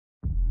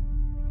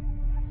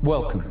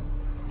Welcome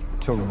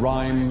to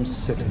Rhyme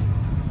City,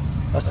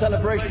 a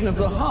celebration of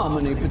the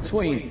harmony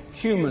between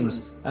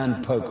humans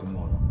and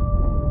Pokemon.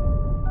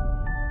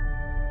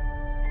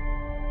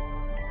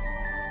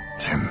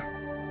 Tim,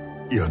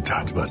 your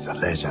dad was a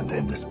legend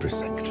in this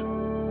precinct.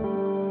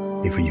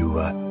 If you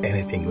were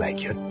anything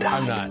like your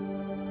dad... I'm not.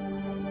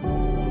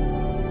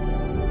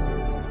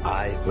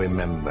 I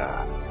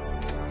remember.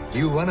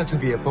 You wanted to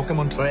be a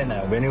Pokemon trainer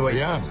when you were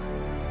young.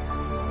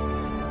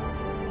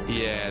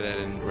 Yeah, that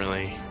didn't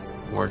really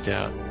work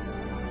out.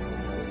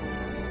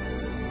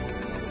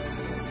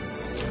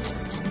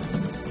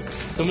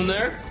 Someone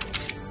there?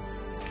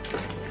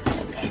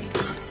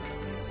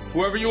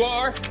 Whoever you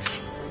are,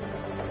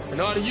 I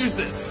know how to use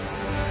this.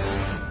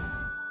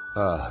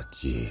 Oh,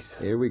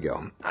 jeez. Here we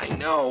go. I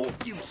know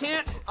you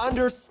can't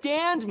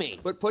understand me,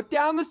 but put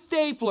down the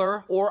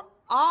stapler or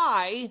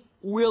I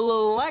will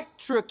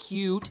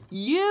electrocute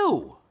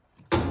you.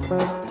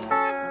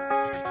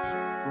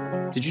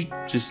 Did you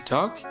just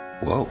talk?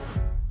 Whoa.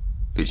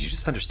 Did you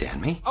just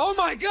understand me? Oh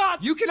my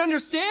God, you can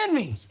understand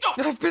me. Stop.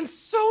 I've been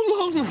so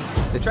lonely.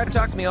 They try to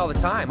talk to me all the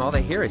time. All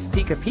they hear is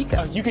Pika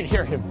Pika. You can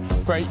hear him,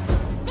 right?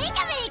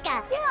 Pika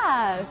Pika!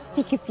 Yeah,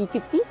 Pika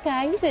Pika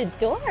Pika, he's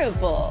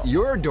adorable.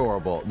 You're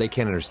adorable. They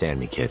can't understand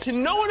me, kid.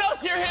 Can no one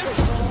else hear him?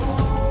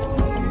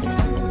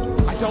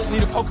 I don't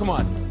need a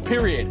Pokemon,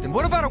 period. And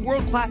what about a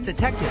world-class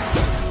detective?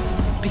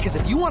 Because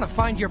if you want to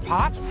find your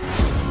pops,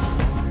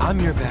 I'm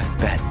your best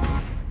bet.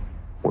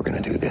 We're gonna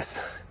do this.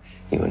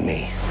 You and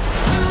me.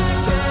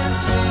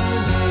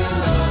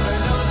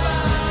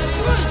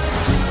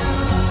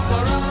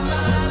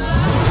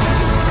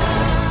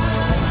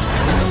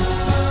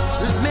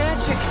 There's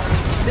magic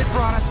that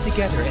brought us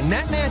together, and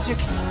that magic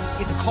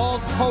is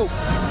called hope.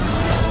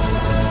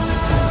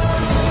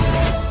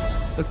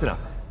 Listen up.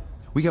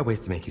 We got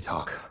ways to make you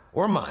talk.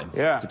 Or mime.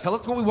 Yeah. So tell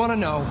us what we want to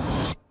know.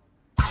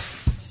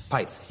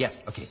 Pipe.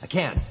 Yes. Okay. I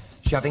can.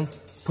 Shoving.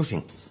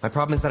 Pushing. My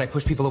problem is that I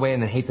push people away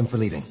and then hate them for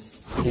leaving.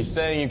 He's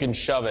saying you can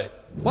shove it.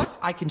 What?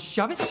 I can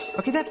shove it?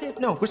 Okay, that's it.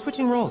 No, we're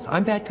switching roles.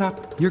 I'm bad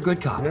cop. You're good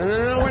cop. No,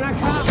 we're not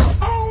cops.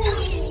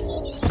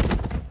 Oh!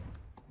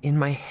 In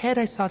my head,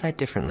 I saw that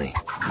differently.